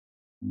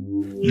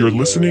You're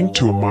listening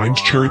to a Mind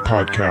Cherry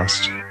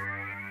podcast.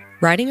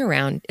 Riding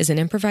Around is an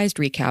improvised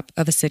recap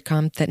of a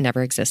sitcom that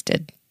never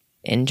existed.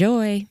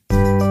 Enjoy!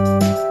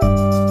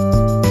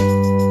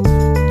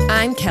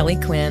 I'm Kelley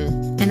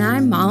Quinn. And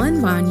I'm Malin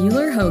von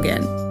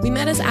Euler-Hogan. We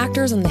met as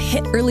actors on the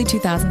hit early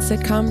 2000s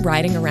sitcom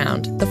Riding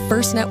Around, the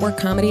first network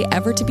comedy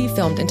ever to be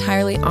filmed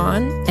entirely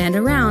on and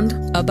around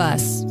a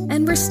bus.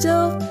 And we're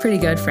still pretty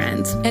good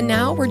friends. And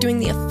now we're doing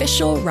the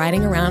official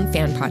Riding Around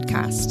fan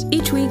podcast.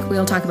 Each week,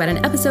 we'll talk about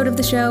an episode of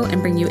the show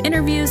and bring you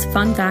interviews,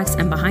 fun facts,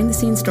 and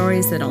behind-the-scenes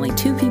stories that only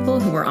two people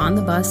who were on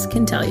the bus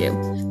can tell you.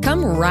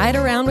 Come ride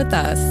around with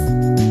us.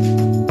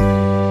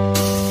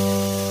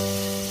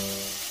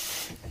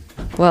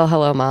 Well,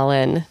 hello,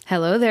 Malin.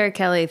 Hello there,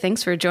 Kelley.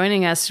 Thanks for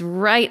joining us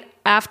right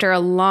after a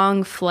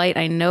long flight.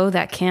 I know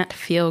that can't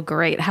feel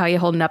great. How are you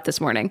holding up this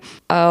morning?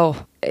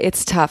 Oh,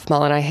 it's tough,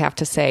 Malin, I have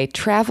to say.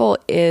 Travel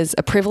is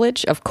a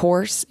privilege, of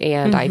course,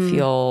 and I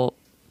feel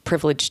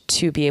privileged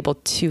to be able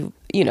to,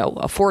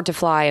 afford to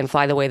fly and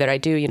fly the way that I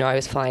do. I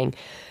was flying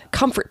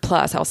Comfort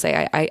Plus, I'll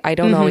say. I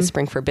don't always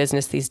spring for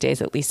business these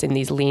days, at least in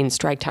these lean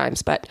strike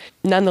times, but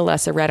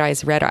nonetheless, a red eye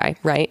is red eye,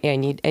 right?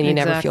 And you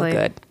never feel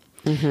good.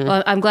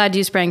 Well, I'm glad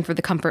you sprang for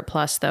the Comfort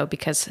Plus, though,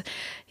 because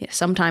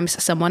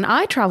sometimes someone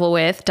I travel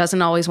with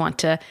doesn't always want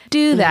to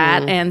do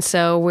that. And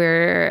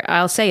so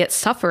I'll say it's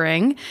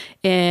suffering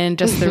in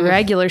just the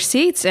regular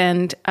seats.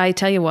 And I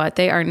tell you what,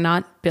 they are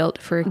not built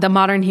for the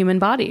modern human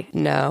body.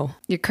 No.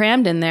 You're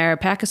crammed in there, a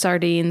pack of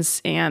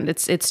sardines, and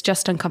it's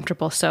just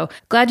uncomfortable. So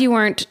glad you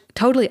weren't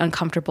totally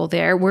uncomfortable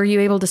there. Were you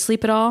able to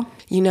sleep at all?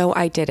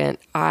 I didn't.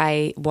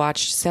 I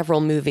watched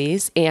several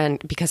movies, and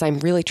because I'm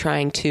really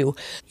trying to,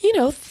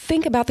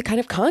 think about the kind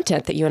of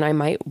content that you and I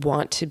might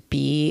want to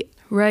be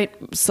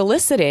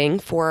soliciting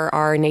for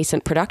our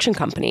nascent production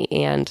company.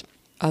 And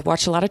I've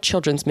watched a lot of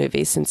children's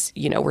movies since,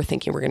 we're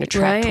thinking we're going to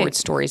track towards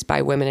stories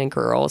by women and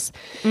girls.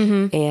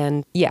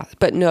 And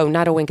but no,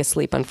 not a wink of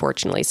sleep,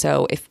 unfortunately.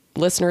 So if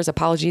listeners,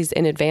 apologies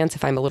in advance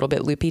if I'm a little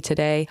bit loopy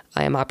today.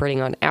 I am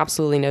operating on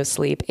absolutely no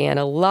sleep and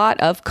a lot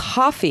of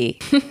coffee.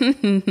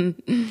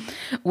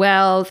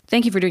 Well,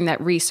 thank you for doing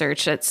that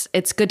research.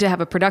 It's good to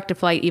have a productive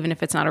flight, even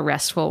if it's not a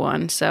restful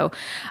one. So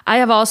I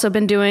have also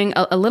been doing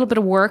a little bit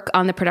of work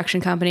on the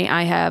production company.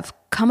 I have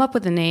come up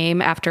with a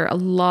name after a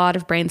lot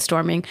of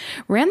brainstorming.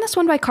 Ran this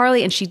one by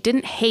Carly and she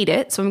didn't hate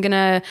it. So I'm going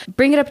to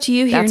bring it up to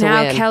you here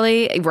now,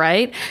 Kelley.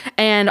 Right.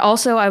 And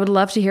also I would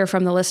love to hear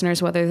from the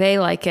listeners whether they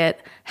like it.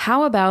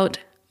 How about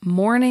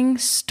Morning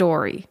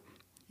Story?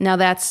 Now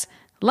that's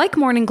like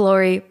Morning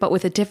Glory, but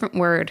with a different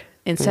word.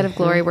 Instead of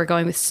glory, we're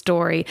going with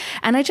story.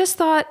 And I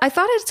thought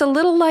it's a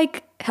little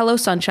like Hello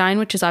Sunshine,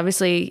 which is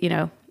obviously,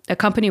 a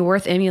company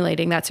worth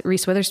emulating. That's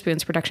Reese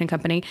Witherspoon's production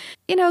company.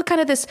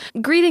 Kind of this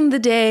greeting the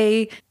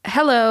day.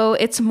 Hello,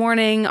 it's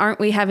morning.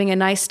 Aren't we having a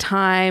nice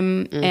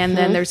time? And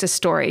then there's a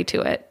story to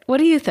it. What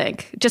do you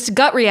think? Just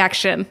gut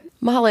reaction.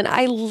 Malin,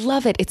 I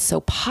love it. It's so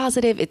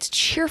positive. It's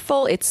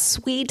cheerful. It's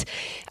sweet.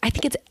 I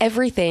think it's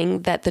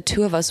everything that the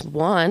two of us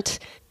want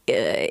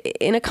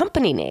in a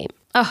company name.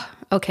 Oh,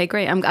 okay,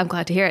 great. I'm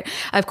glad to hear it.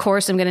 Of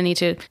course, I'm going to need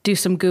to do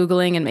some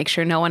Googling and make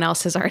sure no one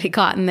else has already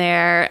gotten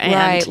there. And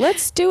right.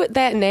 Let's do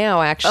that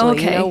now, actually.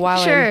 Okay,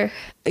 sure.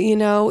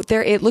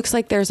 It looks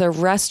like there's a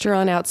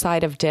restaurant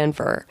outside of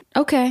Denver.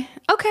 Okay.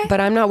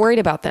 But I'm not worried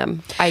about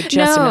them. I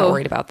just am not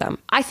worried about them.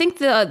 I think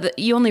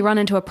you only run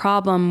into a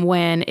problem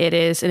when it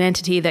is an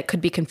entity that could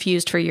be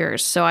confused for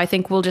yours. So I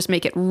think we'll just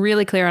make it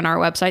really clear on our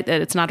website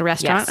that it's not a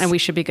restaurant and we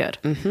should be good.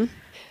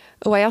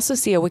 Oh, I also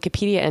see a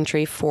Wikipedia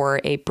entry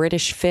for a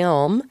British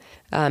film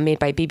made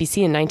by BBC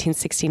in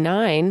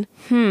 1969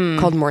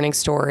 called Morning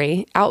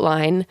Story.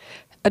 Outline: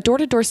 a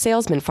door-to-door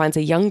salesman finds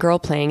a young girl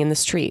playing in the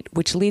street,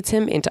 which leads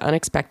him into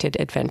unexpected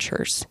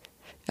adventures.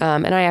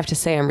 And I have to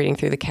say, I'm reading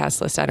through the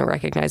cast list. I don't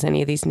recognize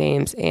any of these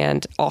names.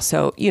 And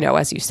also,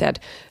 as you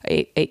said,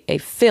 a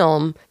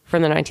film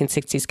from the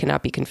 1960s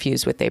cannot be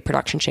confused with a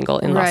production shingle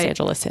in Los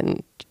Angeles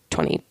in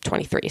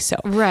 2023. So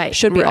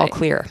should be all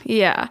clear.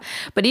 Yeah.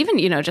 But even,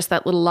 just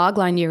that little log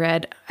line you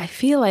read, I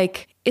feel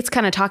like it's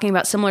kind of talking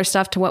about similar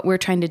stuff to what we're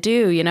trying to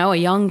do. A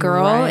young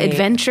girl,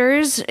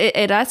 adventures.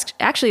 It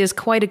actually is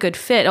quite a good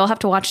fit. I'll have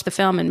to watch the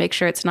film and make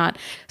sure it's not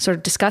sort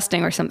of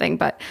disgusting or something.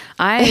 But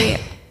I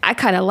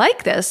kind of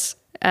like this.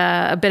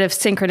 A bit of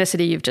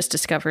synchronicity you've just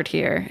discovered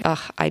here.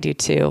 I do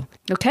too.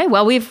 Okay.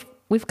 Well, we've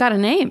got a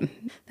name.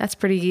 That's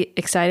pretty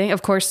exciting.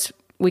 Of course,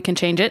 we can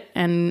change it,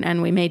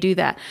 and we may do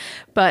that.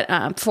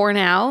 But for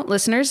now,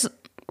 listeners,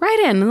 write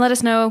in and let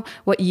us know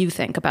what you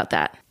think about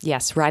that.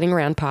 Yes,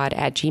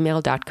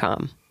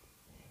 ridingaroundpod@gmail.com.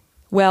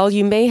 Well,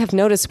 you may have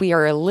noticed we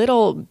are a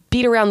little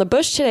beat around the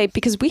bush today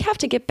because we have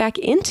to get back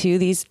into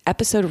these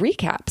episode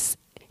recaps.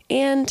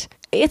 And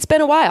it's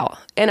been a while.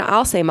 And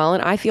I'll say,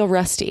 Malin, I feel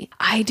rusty.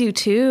 I do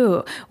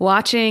too.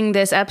 Watching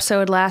this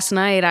episode last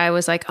night, I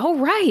was like, oh,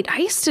 right. I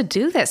used to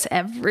do this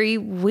every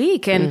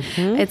week. And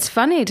it's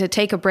funny to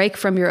take a break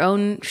from your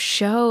own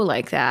show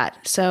like that.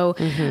 So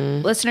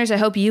listeners, I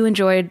hope you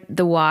enjoyed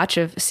the watch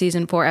of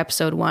season 4,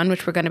 episode 1,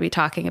 which we're going to be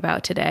talking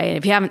about today. And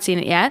if you haven't seen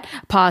it yet,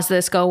 pause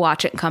this, go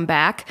watch it and come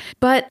back.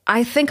 But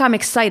I think I'm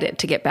excited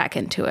to get back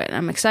into it.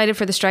 I'm excited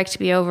for the strike to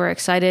be over,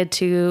 excited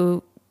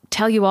to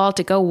tell you all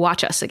to go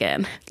watch us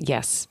again.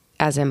 Yes,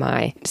 as am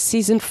I.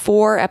 Season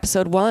 4,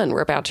 episode 1,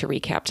 we're about to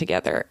recap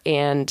together.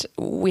 And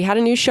we had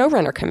a new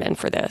showrunner come in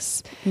for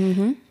this.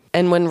 And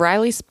when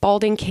Riley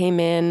Spalding came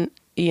in,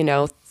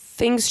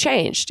 things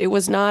changed. It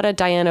was not a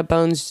Diana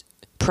Bones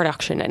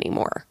production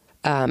anymore.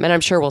 And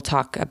I'm sure we'll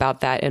talk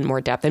about that in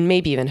more depth and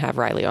maybe even have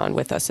Riley on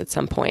with us at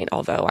some point.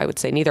 Although I would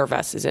say neither of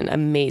us is an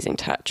amazing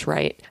touch,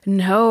 right?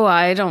 No,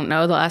 I don't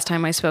know the last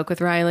time I spoke with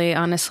Riley,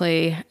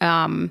 honestly.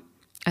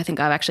 I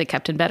think I've actually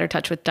kept in better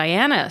touch with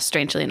Diana,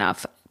 strangely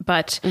enough.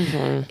 But,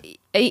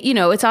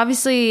 it's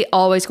obviously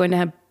always going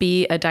to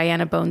be a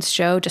Diana Bones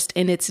show just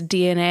in its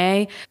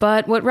DNA.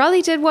 But what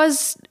Riley did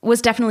was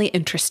definitely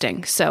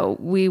interesting. So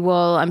we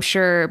will, I'm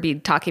sure, be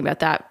talking about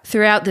that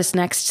throughout this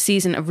next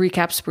season of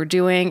recaps we're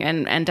doing.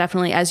 And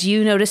definitely as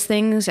you notice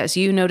things, as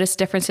you notice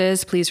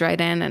differences, please write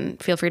in and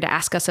feel free to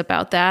ask us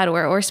about that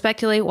or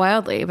speculate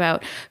wildly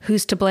about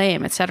who's to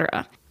blame,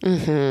 etc.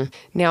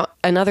 Now,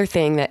 another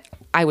thing that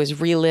I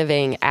was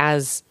reliving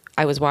as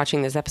I was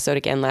watching this episode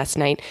again last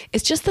night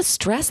is just the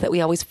stress that we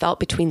always felt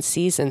between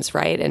seasons,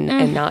 right?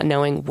 And not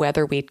knowing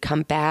whether we'd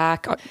come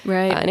back.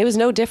 Right. And it was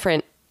no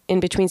different in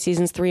between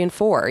seasons 3 and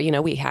 4.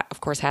 We of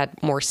course had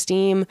more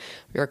steam.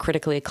 We were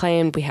critically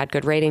acclaimed. We had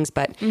good ratings,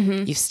 but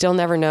you still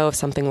never know if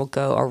something will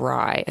go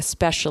awry,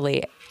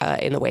 especially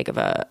in the wake of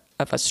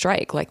a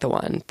strike like the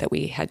one that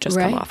we had just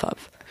come off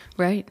of.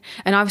 Right.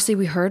 And obviously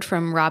we heard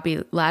from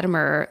Robbie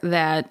Latimer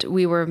that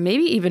we were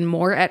maybe even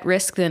more at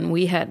risk than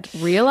we had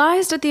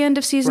realized at the end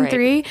of season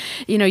 3.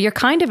 You're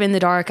kind of in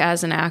the dark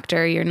as an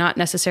actor. You're not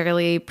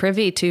necessarily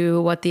privy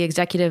to what the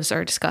executives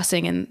are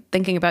discussing and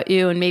thinking about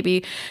you and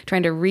maybe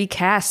trying to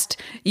recast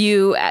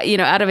you,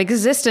 out of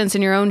existence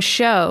in your own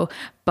show.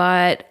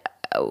 But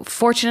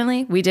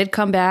fortunately, we did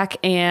come back.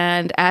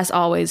 And as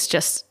always,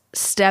 just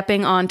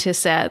stepping onto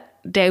set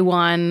day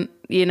one,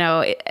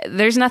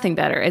 there's nothing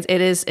better.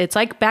 It's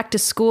like back to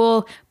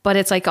school, but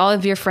it's like all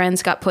of your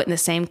friends got put in the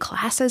same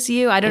class as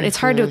you. It's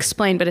hard to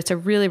explain, but it's a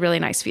really, really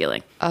nice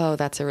feeling. Oh,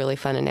 that's a really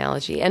fun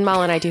analogy. And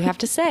Malin, I do have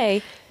to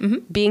say,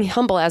 being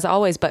humble as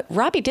always, but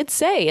Robbie did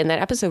say in that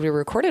episode we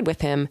recorded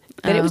with him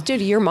that it was due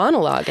to your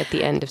monologue at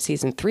the end of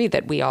season 3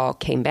 that we all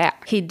came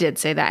back. He did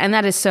say that. And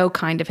that is so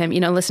kind of him.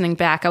 Listening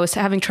back, I was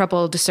having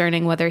trouble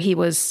discerning whether he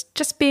was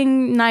just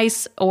being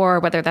nice or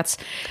whether that's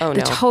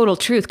total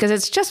truth. Because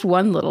it's just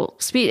one little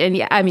speech. And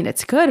yeah,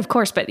 it's good, of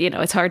course, but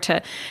it's hard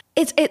to...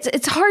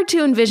 It's hard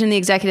to envision the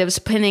executives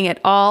pinning it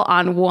all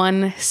on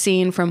one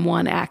scene from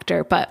one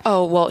actor, but...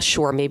 Oh, well,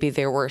 sure. Maybe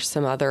there were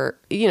some other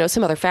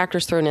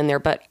factors thrown in there,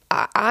 but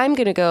I'm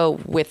going to go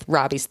with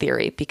Robbie's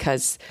theory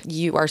because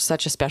you are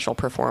such a special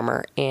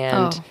performer,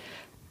 and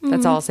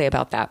that's all I'll say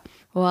about that.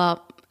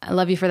 Well, I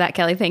love you for that,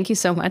 Kelley. Thank you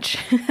so much.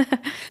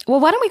 Well,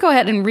 why don't we go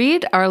ahead and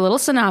read our little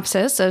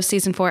synopsis of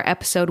season 4,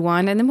 episode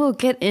 1, and then we'll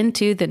get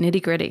into the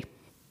nitty-gritty.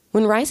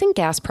 When rising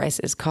gas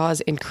prices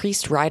cause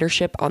increased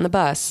ridership on the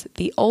bus,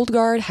 the old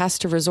guard has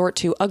to resort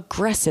to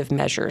aggressive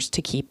measures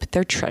to keep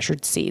their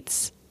treasured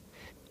seats.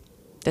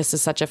 This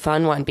is such a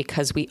fun one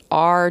because we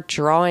are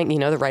drawing,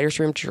 the writer's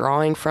room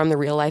drawing from the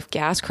real-life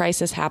gas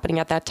crisis happening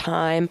at that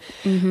time.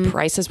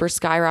 Prices were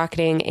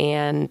skyrocketing,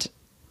 and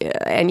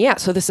yeah,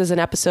 so this is an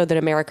episode that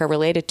America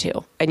related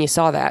to, and you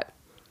saw that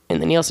in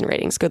the Nielsen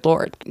ratings. Good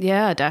Lord.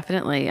 Yeah,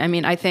 definitely.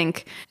 I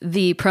think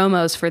the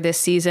promos for this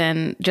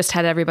season just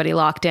had everybody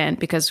locked in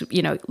because,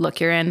 look,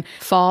 you're in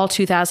fall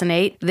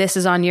 2008. This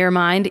is on your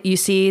mind. You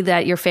see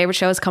that your favorite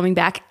show is coming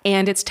back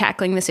and it's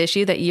tackling this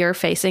issue that you're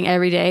facing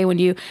every day when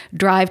you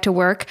drive to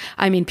work.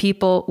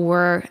 People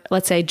were,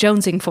 let's say,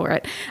 jonesing for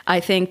it. I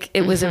think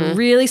it was a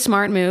really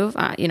smart move,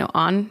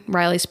 on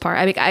Riley's part.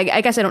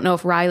 I guess I don't know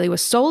if Riley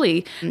was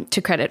solely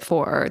to credit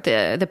for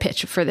the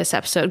pitch for this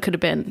episode. Could have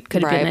been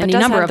any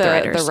number of the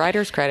writers.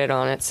 Writer's credit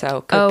on it,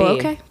 so could be.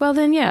 Okay. Well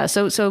then, yeah.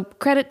 So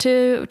credit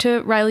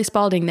to Riley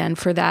Spalding then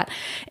for that.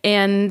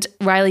 And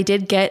Riley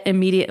did get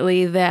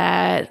immediately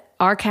that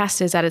our cast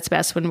is at its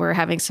best when we're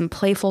having some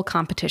playful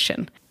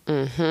competition.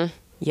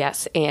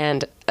 Yes,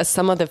 and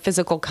some of the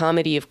physical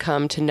comedy you've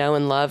come to know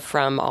and love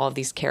from all of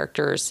these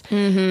characters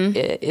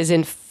is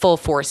in full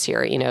force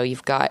here.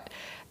 You've got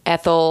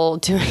Ethel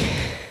doing...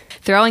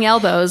 Throwing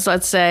elbows,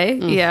 let's say.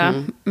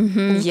 Yeah.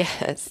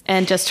 Yes.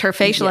 And just her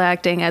facial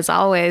acting, as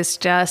always,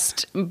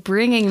 just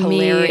bringing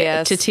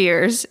Hilarious. Me to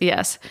tears.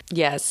 Yes.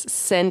 Yes.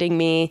 Sending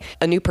me.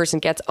 A new person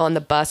gets on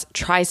the bus,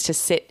 tries to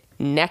sit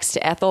next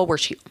to Ethel, where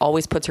she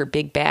always puts her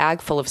big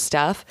bag full of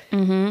stuff.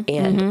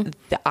 And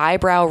the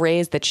eyebrow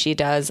raise that she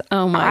does.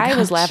 Oh my gosh. I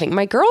was laughing.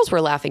 My girls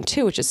were laughing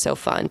too, which is so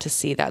fun to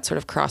see that sort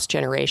of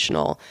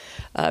cross-generational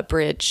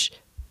bridge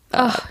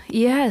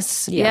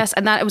Yes. Yes.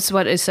 And that was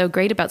what is so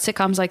great about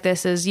sitcoms like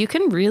this is you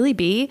can really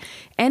be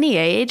any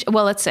age.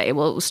 Well, let's say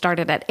we'll start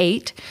it at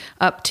 8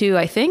 up to,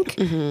 I think,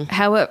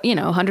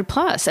 100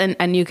 plus.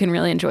 And you can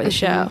really enjoy the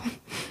show.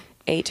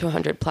 8 to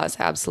 100 plus.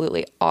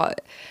 Absolutely.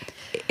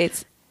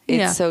 It's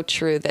so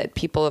true that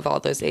people of all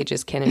those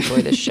ages can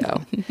enjoy this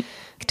show.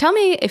 Tell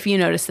me if you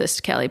noticed this,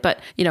 Kelley, but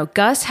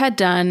Gus had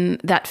done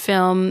that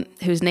film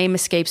whose name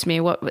escapes me.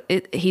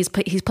 He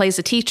plays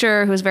a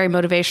teacher who's very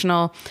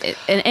motivational,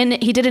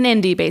 and he did an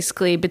indie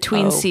basically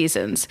between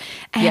seasons.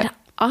 And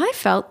I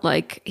felt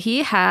like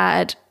he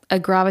had a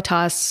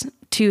gravitas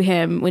to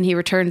him when he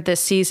returned this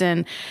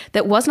season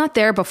that was not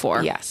there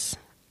before. Yes,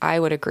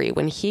 I would agree.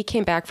 When he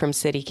came back from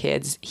City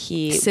Kids,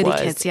 he was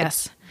a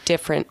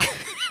different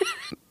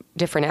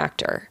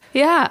actor.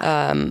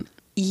 Yeah.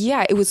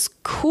 Yeah, it was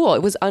cool.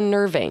 It was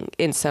unnerving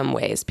in some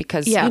ways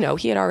because, he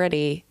had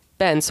already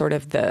been sort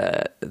of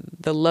the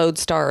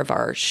lodestar of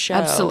our show.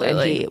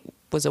 Absolutely. And he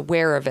was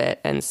aware of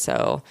it. And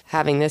so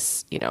having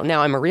this,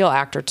 now I'm a real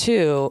actor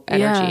too,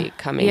 energy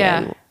coming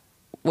in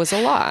was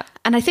a lot.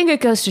 And I think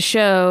it goes to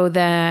show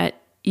that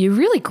you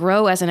really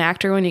grow as an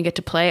actor when you get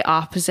to play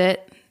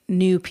opposite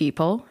new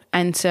people.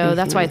 And so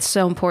that's why it's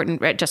so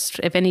important, right? Just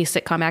if any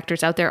sitcom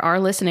actors out there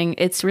are listening,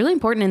 it's really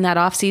important in that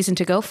off season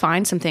to go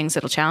find some things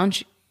that'll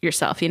challenge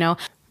yourself,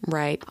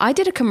 Right. I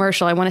did a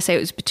commercial. I want to say it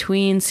was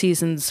between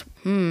seasons,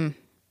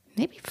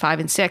 maybe 5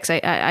 and 6.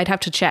 I'd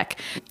have to check.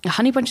 A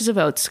Honey Bunches of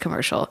Oats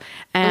commercial.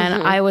 And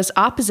I was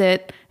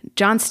opposite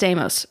John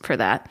Stamos for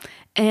that.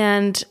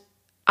 And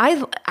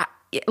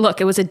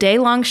look, it was a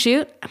day-long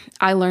shoot.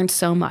 I learned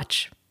so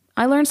much.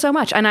 And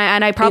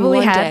I probably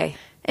in one had... day.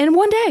 In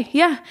one day,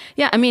 yeah.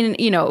 I mean,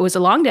 it was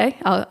a long day,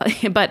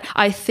 but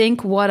I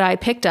think what I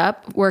picked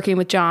up working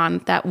with John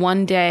that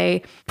one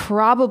day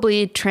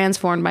probably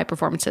transformed my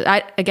performances.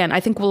 I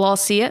think we'll all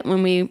see it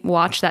when we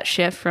watch that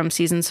shift from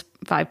seasons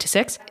 5 to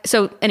 6.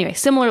 So anyway,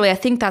 similarly, I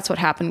think that's what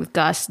happened with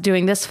Gus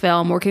doing this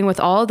film, working with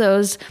all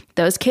those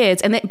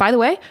kids. And by the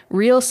way,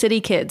 real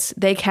city kids.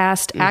 They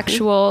cast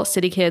actual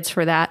city kids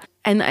for that.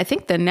 And I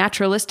think the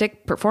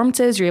naturalistic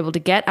performances you're able to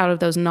get out of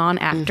those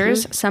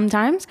non-actors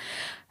sometimes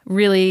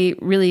really,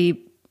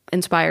 really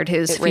inspired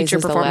his future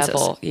performances. The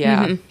level.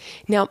 Yeah.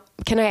 Now,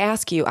 can I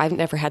ask you, I've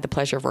never had the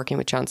pleasure of working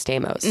with John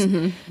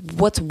Stamos.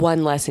 What's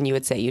one lesson you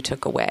would say you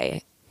took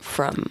away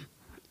from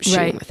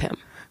shooting with him?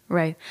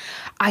 Right.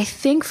 I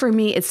think for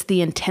me, it's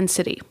the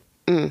intensity.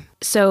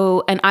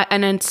 So,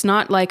 and it's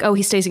not like,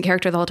 he stays in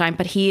character the whole time,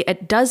 but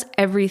it does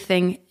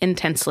everything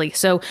intensely.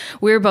 So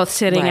we were both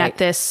sitting at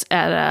this,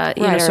 at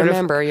a, sort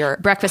of your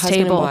breakfast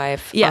husband table. And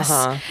wife. Yes.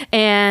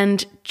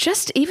 And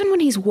just even when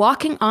he's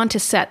walking onto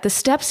set, the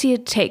steps he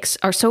takes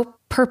are so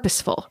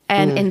purposeful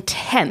and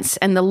intense.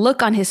 And the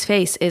look on his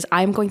face is,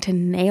 I'm going to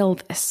nail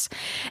this.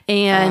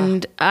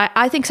 And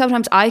I think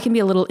sometimes I can be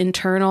a little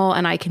internal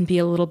and I can be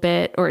a little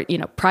bit, or,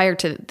 prior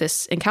to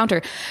this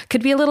encounter,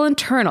 could be a little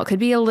internal, could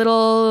be a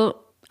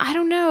little, I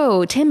don't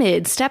know,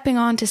 timid, stepping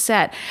onto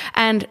set.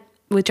 And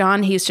with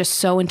John, he's just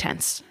so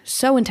intense.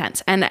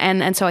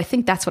 And so I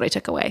think that's what I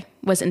took away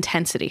was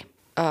intensity.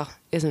 Oh,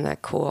 isn't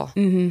that cool?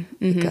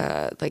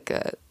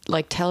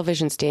 Like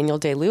television's Daniel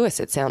Day-Lewis,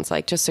 it sounds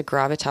like, just a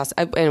gravitas.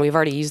 And we've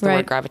already used the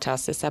word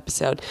gravitas this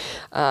episode.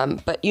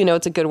 But,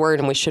 it's a good word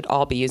and we should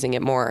all be using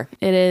it more.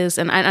 It is.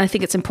 And I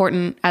think it's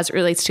important as it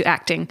relates to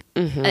acting.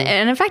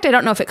 And in fact, I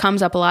don't know if it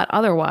comes up a lot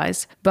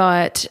otherwise,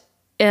 but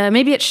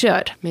maybe it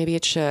should.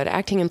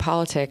 Acting in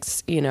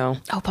politics,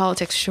 Oh,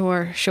 politics.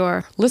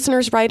 Sure.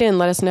 Listeners, write in.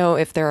 Let us know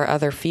if there are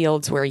other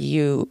fields where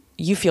you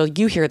feel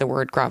you hear the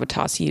word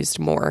gravitas used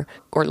more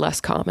or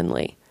less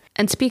commonly.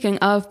 And speaking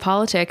of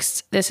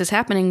politics, this is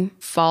happening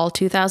fall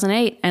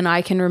 2008. And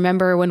I can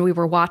remember when we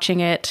were watching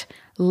it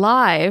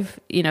live,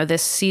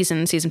 this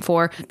season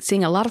 4,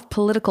 seeing a lot of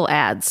political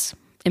ads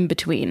in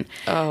between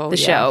the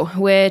show,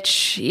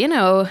 which,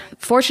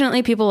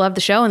 fortunately people love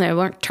the show and they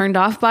weren't turned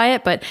off by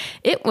it, but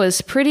it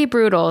was pretty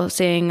brutal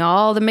seeing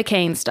all the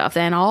McCain stuff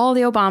and all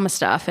the Obama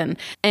stuff.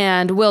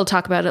 And we'll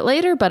talk about it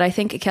later, but I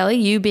think, Kelley,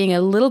 you being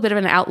a little bit of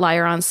an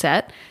outlier on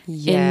set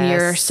in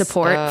your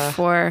support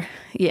for...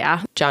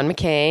 John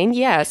McCain,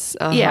 yes.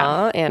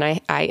 And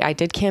I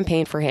did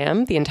campaign for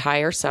him the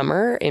entire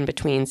summer in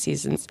between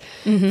seasons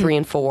 3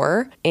 and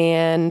 4.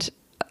 And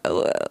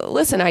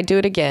listen, I'd do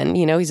it again.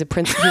 He was a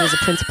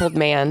principled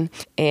man,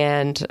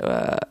 and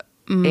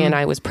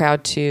I was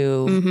proud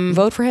to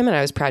vote for him, and I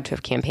was proud to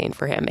have campaigned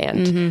for him.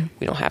 And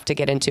we don't have to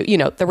get into,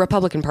 the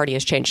Republican Party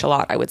has changed a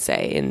lot, I would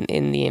say,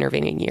 in the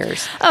intervening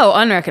years. Oh,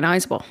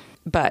 unrecognizable.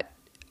 But,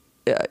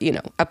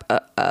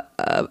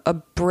 a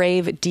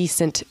brave,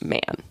 decent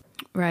man.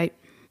 Right.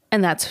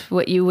 And that's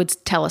what you would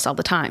tell us all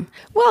the time.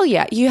 Well,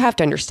 yeah, you have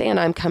to understand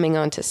I'm coming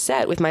onto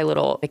set with my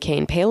little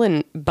McCain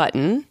Palin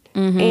button.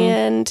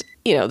 And,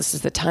 this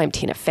is the time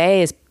Tina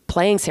Fey is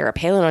playing Sarah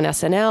Palin on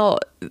SNL.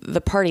 The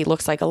party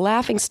looks like a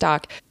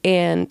laughingstock.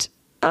 And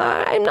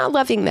I'm not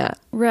loving that.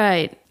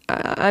 Right.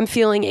 I'm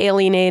feeling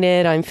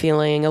alienated. I'm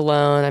feeling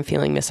alone. I'm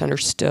feeling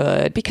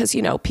misunderstood because,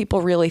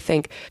 people really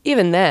think,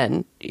 even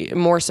then,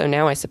 more so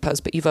now, I suppose,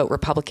 but you vote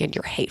Republican,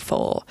 you're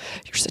hateful.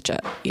 You're such a,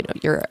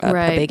 you're a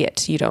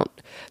bigot.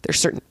 There's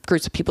certain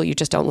groups of people you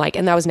just don't like.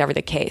 And that was never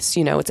the case.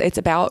 It's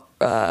about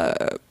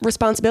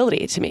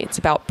responsibility to me. It's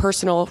about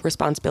personal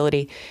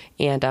responsibility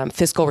and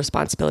fiscal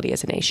responsibility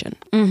as a nation.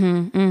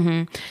 Mm-hmm,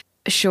 mm-hmm.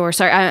 Sure.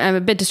 Sorry, I'm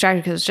a bit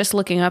distracted because I was just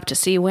looking up to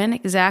see when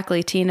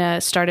exactly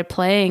Tina started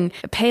playing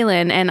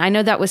Palin. And I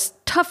know that was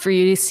tough for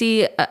you to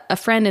see a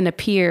friend and a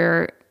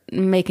peer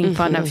making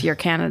fun of your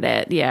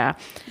candidate. Yeah.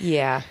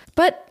 Yeah.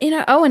 But,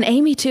 and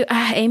Amy too.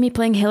 Amy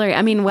playing Hillary.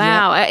 I mean,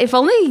 wow. Yep. If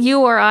only you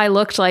or I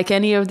looked like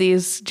any of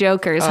these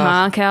jokers,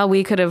 huh, Cal?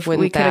 We could have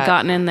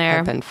gotten in there.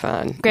 Have been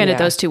fun. Granted,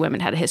 those two women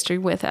had a history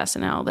with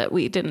SNL that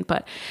we didn't,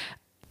 but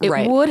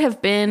it would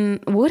have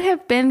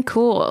been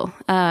cool.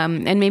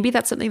 And maybe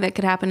that's something that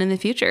could happen in the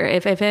future.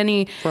 If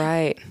any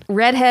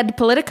redhead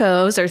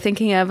politicos are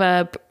thinking of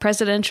a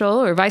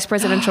presidential or vice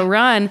presidential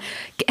run,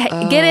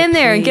 get in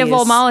there and give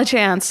old Mal a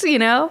chance,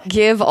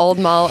 Give old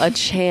Mal a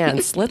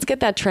chance. Let's get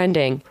that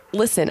trending.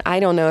 Listen, I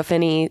don't know if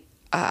any,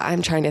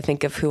 I'm trying to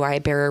think of who I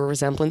bear a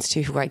resemblance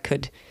to, who I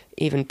could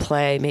even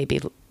play, maybe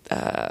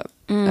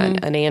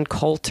an Ann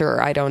Coulter,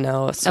 I don't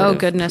know.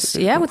 Goodness.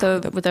 Yeah, with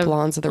the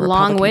blondes of the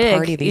long Republican wig.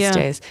 Party these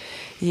days.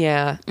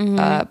 Yeah.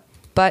 Mm-hmm.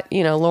 But,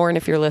 Lauren,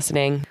 if you're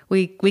listening.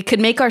 We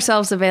could make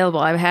ourselves available.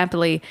 I would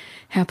happily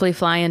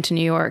fly into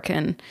New York.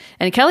 And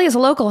Kelley is a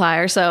local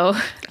hire, so.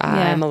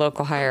 I'm a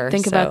local hire.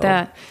 Think about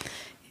that.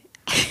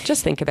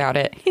 Just think about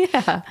it.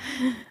 Yeah.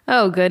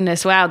 Oh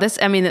goodness. Wow.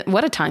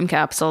 What a time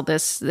capsule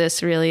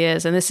this really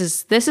is. And this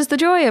is the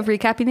joy of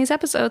recapping these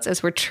episodes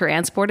as we're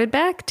transported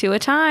back to a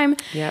time,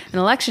 an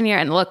election year.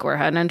 And look, we're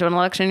heading into an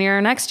election year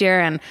next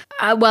year. And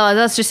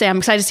let's just say I'm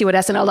excited to see what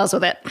SNL does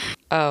with it.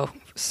 Oh,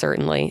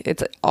 certainly.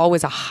 It's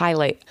always a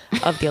highlight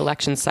of the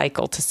election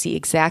cycle to see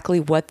exactly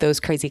what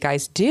those crazy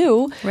guys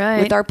do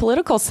with our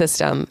political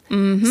system.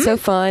 Mm-hmm. So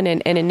fun.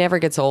 And it never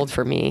gets old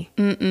for me.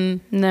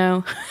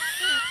 No.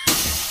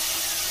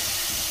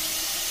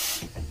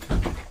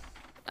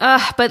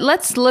 But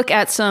let's look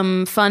at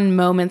some fun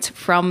moments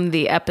from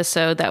the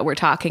episode that we're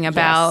talking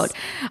about.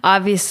 Yes.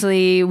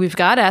 Obviously, we've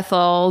got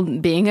Ethel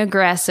being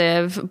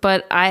aggressive,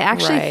 but I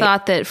actually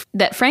thought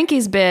that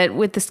Frankie's bit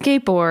with the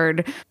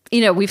skateboard,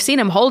 we've seen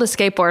him hold a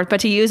skateboard,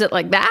 but to use it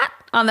like that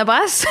on the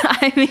bus,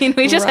 I mean,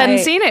 we just hadn't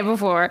seen it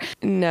before.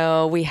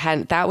 No, we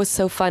hadn't. That was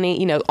so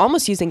funny,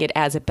 almost using it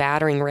as a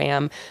battering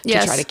ram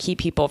to try to keep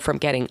people from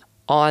getting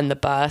on the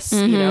bus,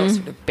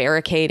 sort of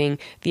barricading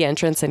the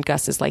entrance. And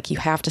Gus is like, you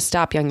have to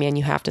stop, young man,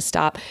 you have to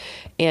stop.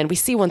 And we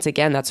see once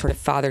again that sort of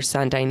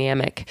father-son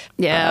dynamic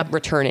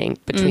returning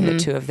between the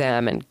two of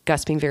them, and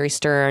Gus being very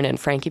stern and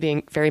Frankie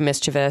being very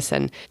mischievous.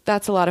 And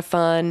that's a lot of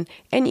fun.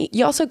 And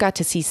you also got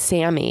to see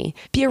Sammy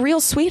be a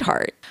real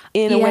sweetheart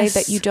in a way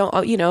that you don't,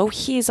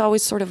 he's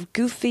always sort of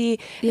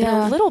goofy and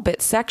a little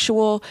bit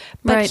sexual,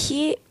 but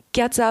he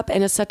gets up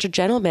and is such a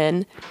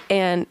gentleman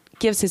and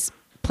gives his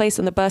place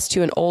on the bus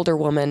to an older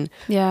woman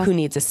who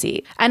needs a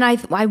seat. And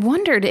I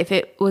wondered if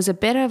it was a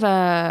bit of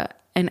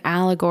an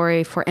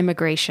allegory for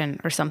immigration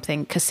or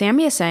something, because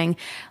Sammy is saying,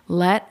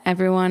 let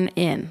everyone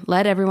in,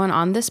 let everyone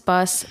on this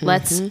bus. Mm-hmm.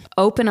 Let's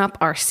open up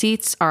our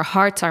seats, our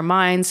hearts, our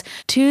minds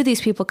to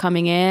these people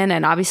coming in.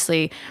 And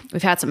obviously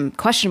we've had some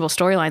questionable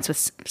storylines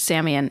with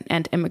Sammy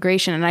and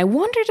immigration. And I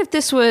wondered if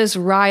this was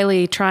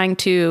Riley trying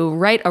to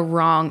right a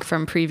wrong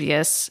from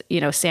previous,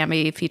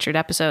 Sammy featured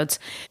episodes.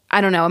 I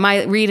don't know. Am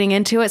I reading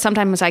into it?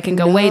 Sometimes I can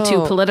go way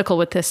too political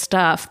with this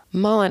stuff.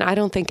 Malin, I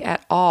don't think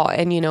at all.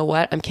 And you know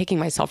what? I'm kicking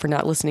myself for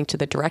not listening to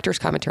the director's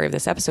commentary of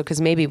this episode,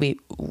 because maybe we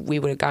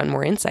would have gotten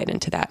more insight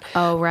into that.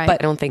 Oh, right.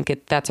 But I don't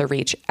think that's a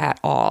reach at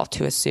all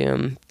to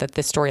assume that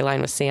the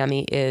storyline with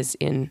Sammy is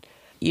in,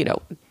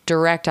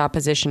 direct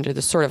opposition to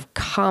the sort of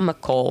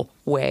comical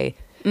way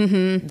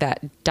that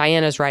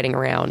Diana's riding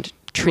around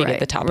treated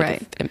the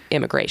topic of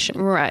immigration.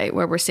 Right,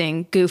 where we're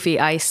seeing goofy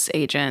ICE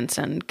agents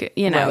and,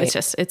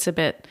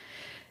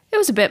 it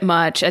was a bit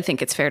much, I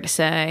think it's fair to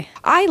say.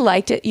 I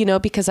liked it,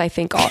 because I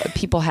think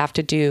people have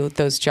to do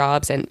those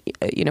jobs, and,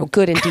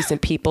 good and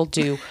decent people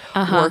do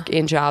work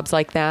in jobs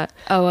like that.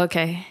 Oh,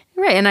 okay.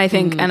 Right, and I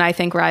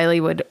think Riley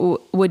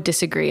would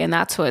disagree, and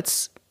that's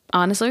what's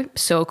honestly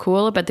so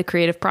cool about the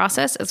creative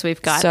process, as we've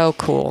got so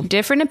cool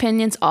different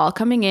opinions all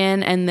coming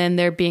in, and then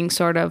they're being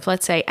sort of,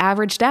 let's say,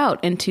 averaged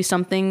out into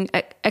something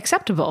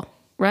acceptable,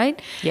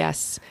 right?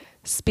 Yes.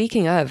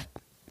 Speaking of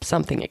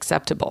something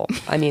acceptable,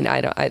 I mean,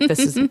 this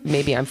is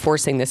maybe I'm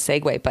forcing this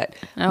segue, but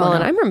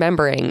Malin, I'm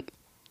remembering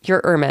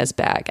your Hermes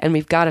bag, and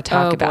we've got to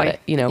talk about it.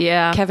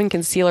 Kevin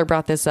Concealer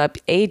brought this up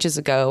ages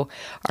ago,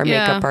 our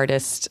makeup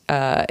artist,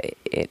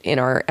 in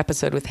our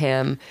episode with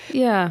him.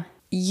 Yeah.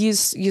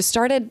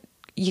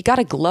 You got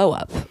a glow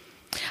up.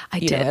 I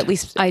did. At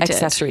least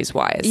accessories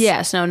wise.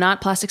 Yes. No, not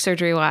plastic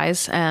surgery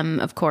wise,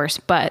 of course,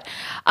 but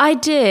I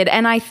did.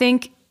 And I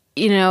think,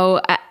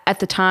 at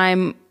the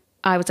time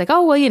I was like,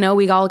 oh, well,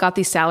 we all got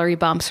these salary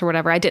bumps or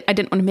whatever. I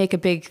didn't want to make a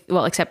big,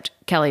 except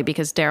Kelley,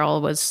 because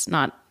Daryl was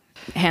not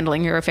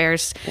handling your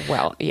affairs.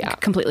 Well, yeah.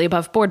 Completely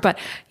above board. But,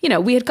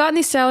 we had gotten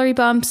these salary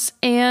bumps,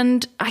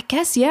 and I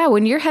guess,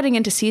 when you're heading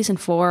into season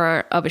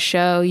 4 of a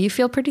show, you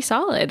feel pretty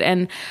solid.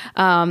 And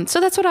so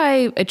that's what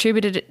I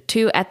attributed it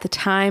to at the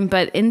time.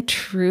 But in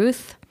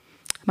truth,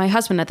 my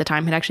husband at the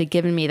time had actually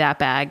given me that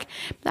bag.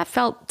 That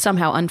felt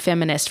somehow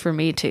unfeminist for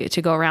me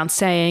to go around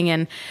saying.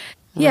 And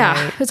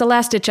it was a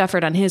last-ditch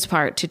effort on his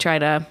part to try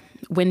to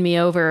win me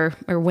over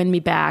or win me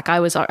back. I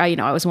was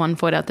 1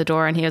 foot out the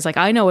door, and he was like,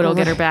 I know what'll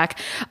get her back,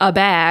 a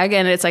bag.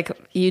 And it's like,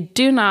 you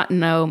do not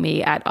know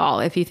me at all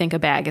if you think a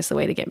bag is the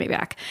way to get me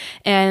back.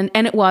 And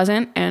it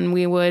wasn't. And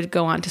we would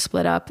go on to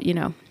split up,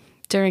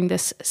 during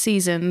this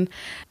season.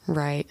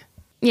 Right.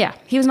 Yeah,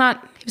 he was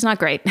not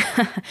great,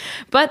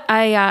 but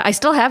I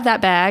still have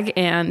that bag,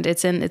 and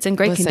it's in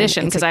great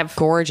condition because I've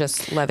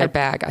gorgeous leather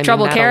bag.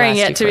 Trouble carrying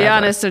it, to be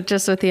honest,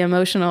 just with the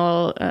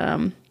emotional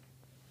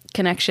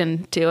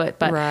connection to it.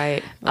 But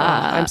right,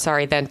 I'm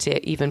sorry then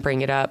to even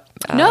bring it up.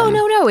 No.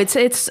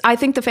 It's. I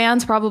think the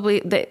fans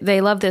probably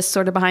they love this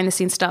sort of behind the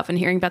scenes stuff and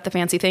hearing about the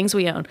fancy things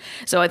we own.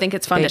 So I think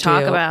it's fun to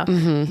talk about.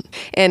 Mm-hmm.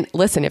 And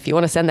listen, if you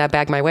want to send that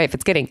bag my way, if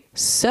it's getting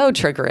so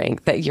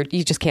triggering that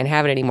you just can't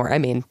have it anymore. I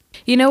mean,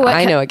 you know what?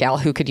 I know a gal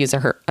who could use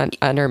an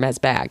Hermes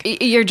bag.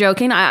 You're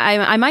joking.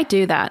 I might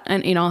do that,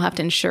 and I'll have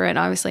to insure it.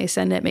 Obviously,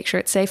 send it, make sure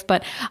it's safe.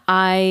 But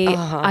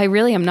I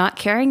really am not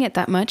carrying it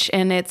that much,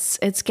 and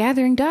it's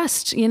gathering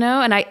dust.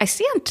 And I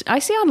see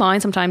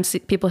online sometimes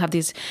people have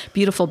these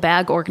beautiful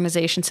bag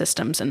organization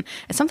systems, and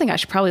it's something I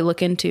should probably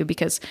look into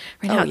because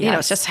right now,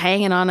 it's just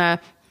hanging on a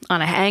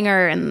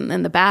hanger and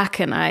in the back.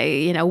 And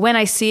when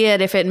I see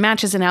it, if it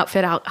matches an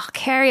outfit, I'll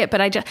carry it. But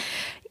I just,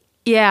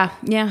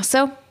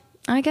 So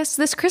I guess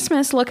this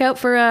Christmas, look out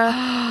for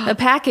a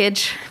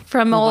package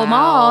from Old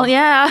Mall.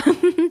 Yeah.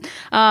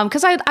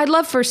 Cause I'd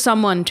love for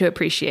someone to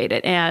appreciate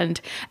it.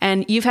 And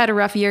you've had a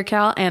rough year,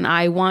 Cal, and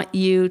I want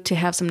you to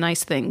have some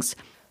nice things.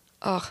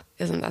 Oh,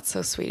 isn't that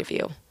so sweet of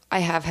you? I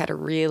have had a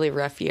really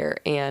rough year,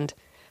 and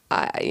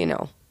I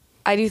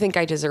do think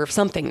I deserve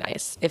something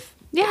nice.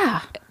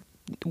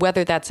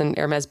 Whether that's an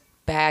Hermes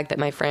bag that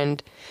my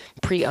friend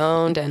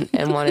pre-owned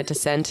and wanted to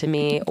send to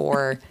me,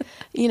 or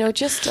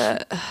just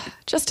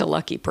a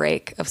lucky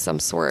break of some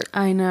sort.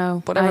 I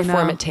know. Whatever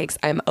form it takes,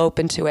 I'm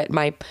open to it.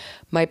 My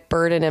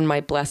burden and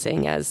my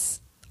blessing,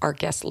 as our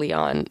guest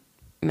Leon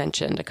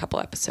mentioned a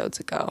couple episodes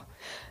ago.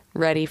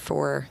 Ready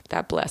for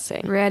that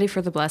blessing. Ready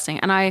for the blessing.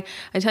 And I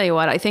tell you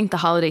what, I think the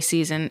holiday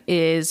season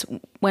is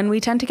when we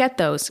tend to get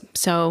those.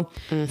 So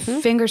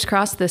fingers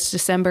crossed this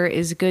December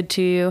is good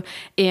to you.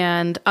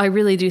 And I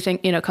really do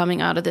think,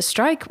 coming out of this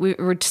strike,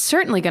 we're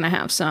certainly going to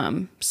have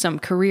some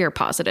career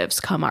positives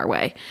come our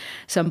way.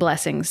 Some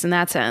blessings in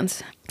that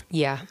sense.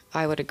 Yeah,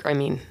 I would agree. I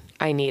mean,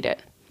 I need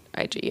it.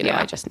 I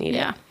just need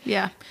it.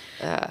 Yeah.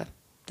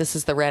 This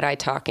is the red eye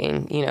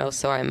talking,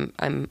 so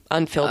I'm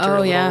unfiltered, a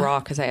little raw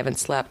because I haven't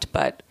slept,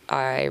 but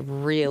I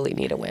really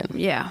need a win.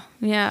 Yeah.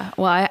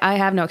 Well, I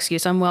have no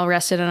excuse. I'm well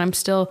rested, and I'm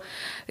still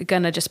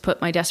going to just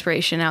put my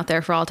desperation out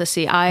there for all to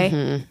see.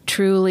 I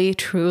truly,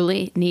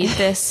 truly need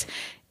this.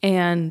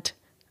 And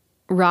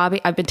Robbie,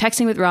 I've been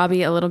texting with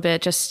Robbie a little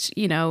bit, just,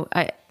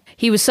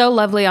 he was so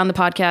lovely on the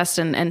podcast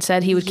and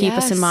said he would keep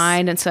us in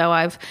mind. And so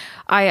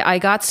I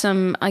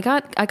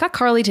got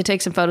Carly to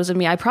take some photos of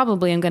me. I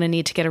probably am going to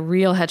need to get a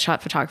real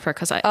headshot photographer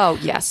Oh,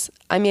 yes.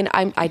 I mean,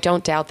 I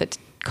don't doubt that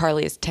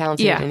Carly is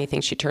talented at anything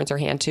she turns her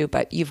hand to,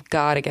 but you've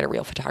got to get a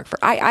real photographer.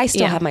 I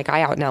still have my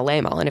guy out in LA,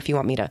 Malin, if you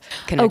want me to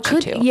connect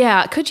you to.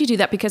 Yeah, could you do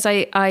that? Because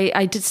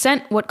I did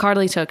sent what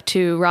Carly took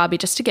to Robbie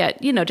just to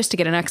get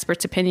an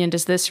expert's opinion.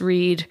 Does this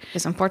read?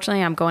 Because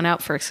unfortunately, I'm going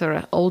out for sort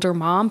of older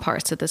mom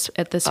parts at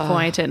this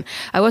point, and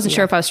I wasn't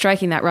sure if I was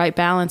striking that right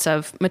balance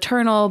of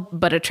maternal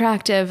but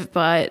attractive,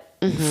 but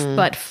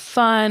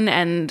fun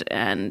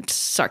and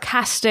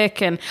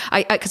sarcastic, and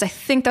because I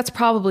think that's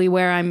probably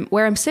where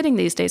I'm sitting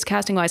these days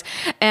casting wise.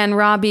 And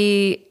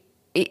Robbie,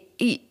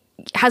 he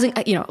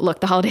hasn't, look,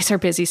 the holidays are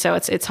busy, so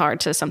it's hard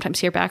to sometimes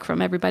hear back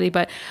from everybody.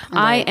 But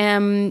I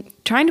am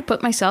trying to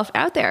put myself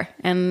out there,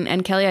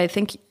 and Kelley, I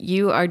think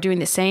you are doing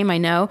the same. I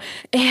know,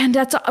 and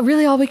that's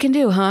really all we can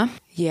do, huh?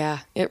 Yeah,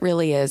 it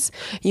really is.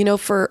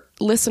 For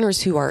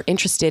listeners who are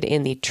interested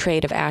in the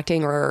trade of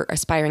acting or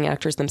aspiring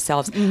actors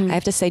themselves, I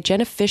have to say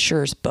Jenna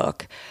Fisher's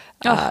book,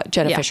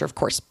 Jenna Fisher, of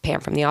course, Pam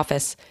from The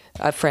Office,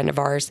 a friend of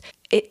ours,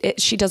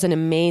 she does an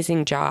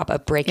amazing job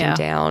of breaking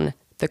down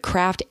the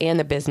craft and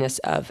the business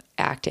of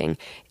acting.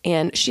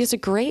 And she has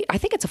I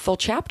think it's a full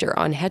chapter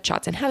on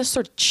headshots and how to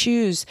sort of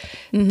choose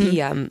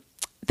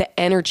the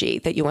energy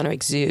that you want to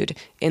exude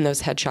in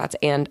those headshots.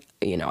 And,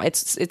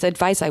 it's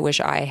advice I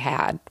wish I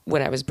had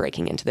when I was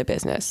breaking into the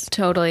business.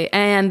 Totally.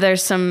 And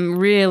there's some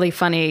really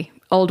funny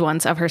old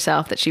ones of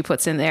herself that she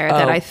puts in there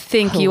that I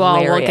think you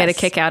all will get a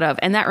kick out of.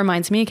 And that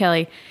reminds me,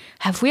 Kelley,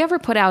 have we ever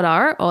put out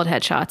our old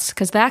headshots?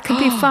 Because that could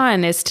be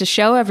fun, is to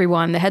show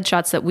everyone the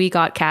headshots that we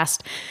got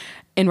cast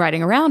in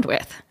Riding Around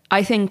with.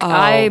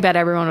 I bet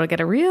everyone will get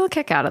a real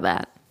kick out of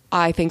that.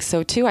 I think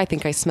so too. I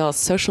think I smell a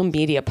social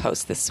media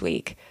post this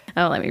week.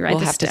 Oh, let me write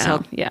this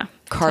down.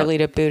 Carly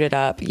to boot it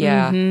up.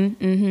 Yeah.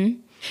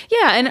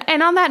 Yeah,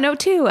 and on that note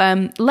too,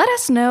 let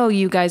us know,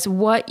 you guys,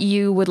 what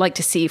you would like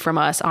to see from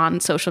us on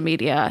social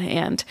media,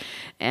 and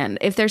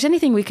if there's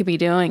anything we could be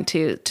doing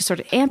to sort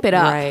of amp it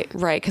up.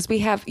 Right. Because we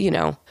have,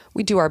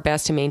 we do our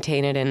best to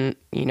maintain it, and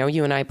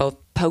you and I both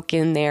poke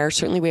in there.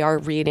 Certainly, we are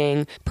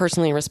reading,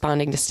 personally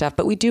responding to stuff,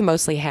 but we do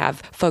mostly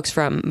have folks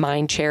from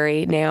Mind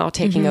Cherry now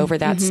taking over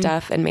that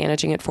stuff and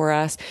managing it for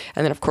us,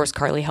 and then of course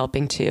Carly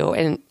helping too,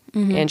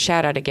 and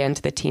shout out again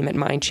to the team at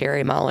Mind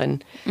Cherry,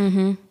 Malin.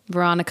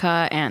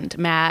 Veronica and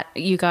Matt,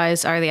 you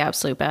guys are the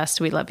absolute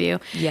best. We love you.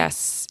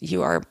 Yes,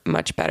 you are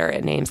much better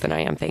at names than I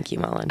am. Thank you,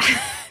 Malin.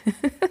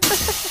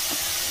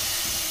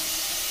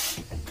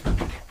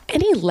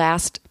 Any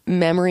last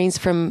memories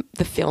from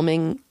the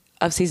filming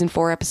of season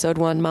 4, episode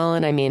 1,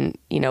 Malin? I mean,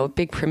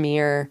 big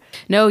premiere.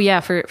 No, yeah,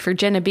 for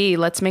Jenna B,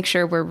 let's make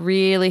sure we're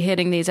really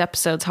hitting these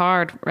episodes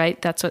hard,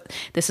 right?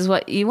 This is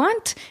what you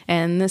want,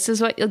 and this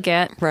is what you'll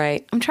get.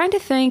 Right. I'm trying to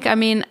think. I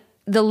mean,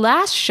 the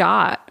last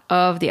shot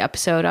of the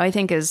episode, I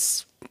think,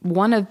 is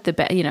one of the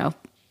best,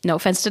 no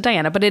offense to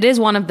Diana, but it is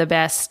one of the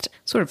best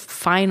sort of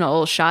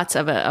final shots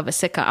of a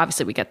sitcom.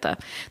 Obviously, we get the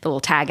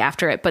little tag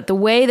after it, but the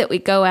way that we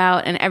go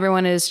out and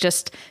everyone is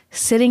just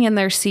sitting in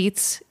their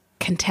seats,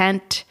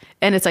 content.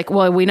 And it's like,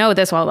 well, we know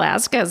this won't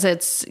last because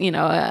it's,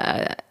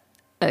 a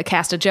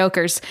cast of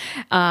jokers,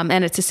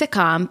 and it's a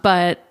sitcom,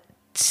 but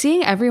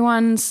seeing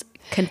everyone's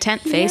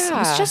content face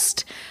was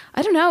just,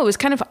 I don't know, it was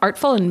kind of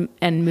artful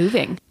and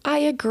moving. I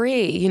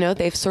agree.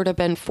 They've sort of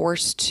been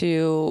forced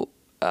to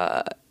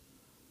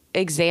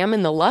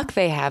examine the luck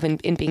they have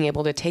in being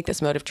able to take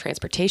this mode of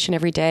transportation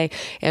every day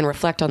and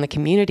reflect on the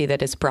community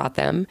that has brought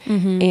them.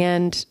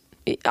 And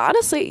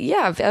honestly,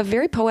 yeah, a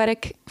very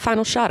poetic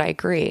final shot. I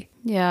agree.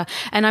 Yeah.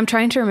 And I'm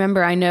trying to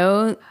remember, I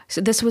know so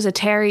this was a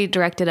Terry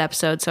directed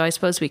episode, so I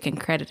suppose we can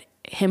credit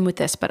him with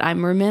this, but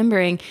I'm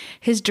remembering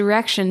his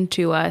direction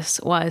to us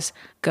was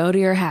go to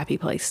your happy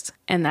place.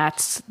 And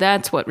that's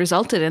what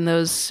resulted in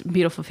those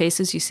beautiful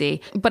faces you see.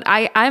 But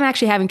I'm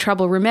actually having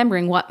trouble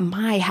remembering what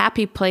my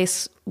happy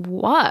place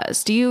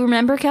was. Do you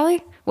remember,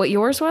 Kelley, what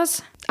yours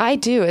was? I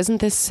do.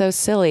 Isn't this so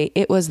silly?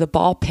 It was the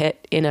ball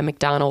pit in a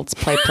McDonald's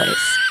play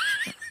place.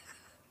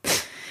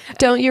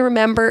 Don't you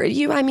remember? When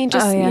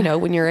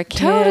you're a kid.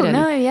 Totally.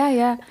 No,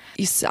 yeah.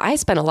 I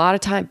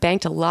spent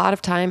banked a lot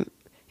of time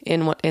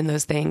in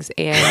those things,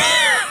 and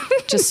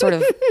just sort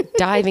of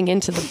diving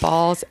into the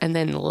balls and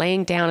then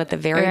laying down at the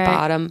very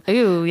bottom,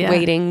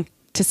 waiting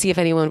to see if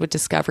anyone would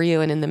discover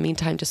you. And in the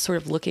meantime, just sort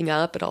of looking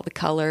up at all the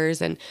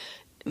colors and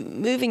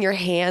moving your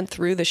hand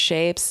through the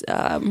shapes.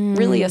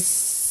 Really a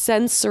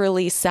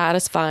sensorily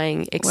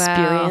satisfying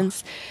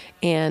experience. Wow.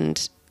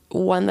 And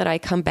one that I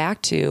come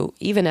back to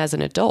even as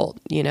an adult,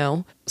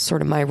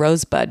 sort of my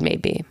rosebud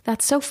maybe.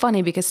 That's so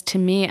funny because to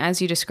me, as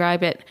you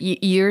describe it,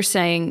 you're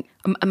saying,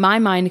 my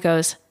mind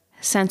goes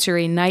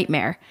sensory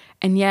nightmare.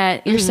 And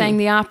yet you're saying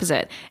the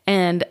opposite.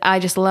 And I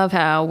just love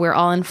how we're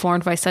all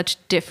informed by such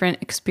different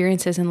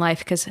experiences in life.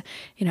 Because,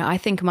 I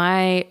think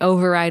my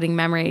overriding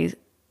memories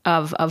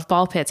of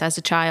ball pits as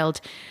a child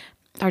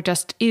are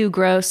just, ew,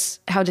 gross,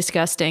 how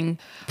disgusting.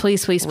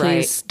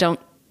 Please, don't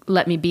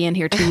let me be in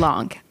here too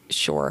long.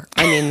 Sure.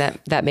 I mean,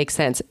 that makes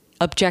sense.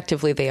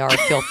 Objectively, they are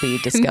filthy,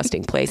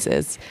 disgusting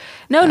places.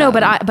 No,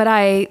 but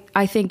I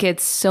think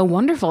it's so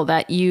wonderful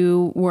that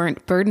you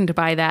weren't burdened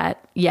by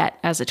that yet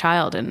as a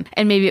child, and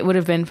maybe it would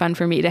have been fun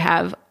for me to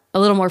have a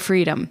little more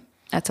freedom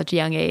at such a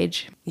young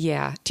age.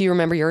 Yeah. Do you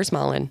remember yours,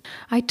 Malin?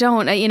 I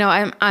don't.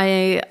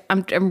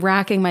 I'm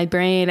racking my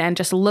brain and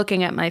just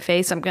looking at my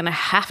face. I'm gonna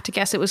have to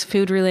guess it was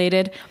food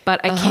related, but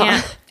I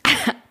can't.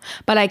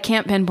 But I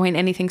can't pinpoint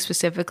anything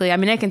specifically. I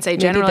mean, I can say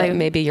generally.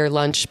 Maybe your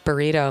lunch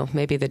burrito,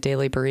 maybe the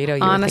daily burrito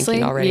you honestly, were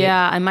thinking already.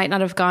 Yeah, I might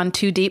not have gone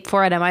too deep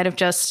for it. I might have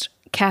just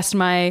cast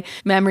my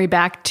memory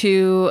back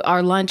to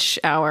our lunch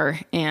hour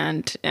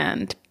and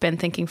been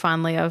thinking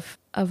fondly of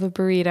a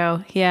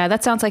burrito. Yeah,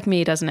 that sounds like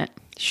me, doesn't it?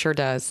 Sure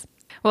does.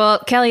 Well,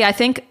 Kelley, I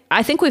think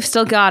we've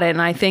still got it,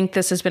 and I think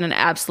this has been an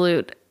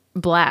absolute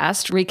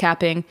blast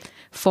recapping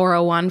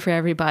 401 for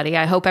everybody.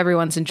 I hope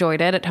everyone's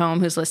enjoyed it at home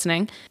who's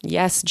listening.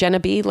 Yes, Jenna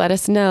B, let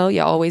us know.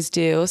 You always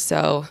do.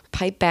 So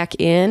pipe back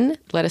in.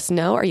 Let us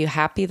know. Are you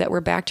happy that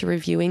we're back to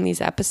reviewing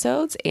these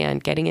episodes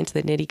and getting into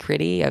the nitty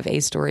gritty of A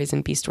stories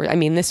and B stories? I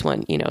mean, this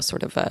one,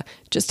 sort of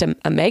just a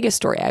mega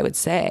story, I would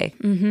say.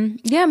 Mm-hmm.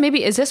 Yeah,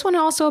 maybe. Is this one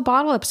also a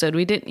bottle episode?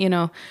 We didn't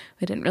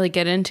really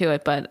get into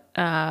it, but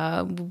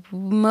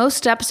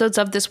most episodes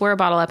of this were a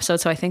bottle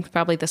episode. So I think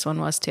probably this one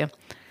was too.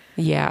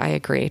 Yeah, I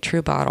agree.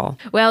 True bottle.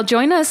 Well,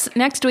 join us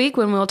next week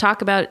when we'll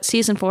talk about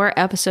season 4,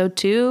 episode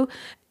 2.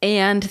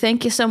 And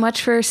thank you so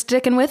much for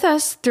sticking with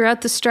us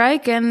throughout the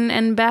strike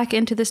and back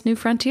into this new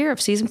frontier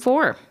of season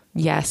 4.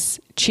 Yes.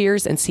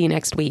 Cheers and see you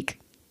next week.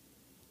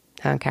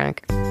 Honk,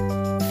 honk.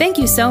 Thank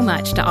you so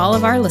much to all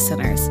of our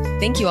listeners.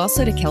 Thank you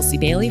also to Kelsey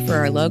Bailey for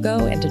our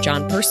logo and to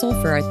John Purcell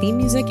for our theme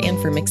music and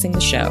for mixing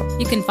the show.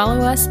 You can follow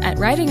us at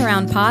Riding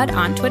Around Pod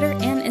on Twitter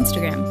and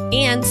Instagram.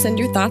 And send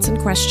your thoughts and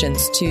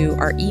questions to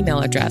our email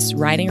address,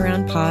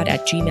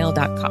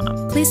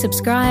 ridingaroundpod@gmail.com. Please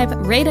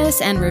subscribe, rate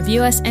us, and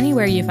review us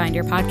anywhere you find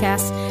your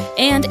podcasts.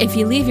 And if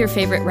you leave your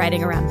favorite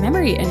Riding Around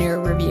memory in your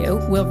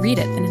review, we'll read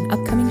it in an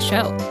upcoming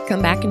show.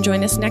 Come back and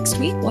join us next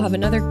week. We'll have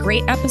another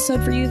great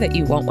episode for you that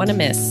you won't want to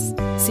miss.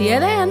 See you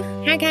then.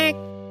 Honk,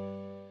 honk.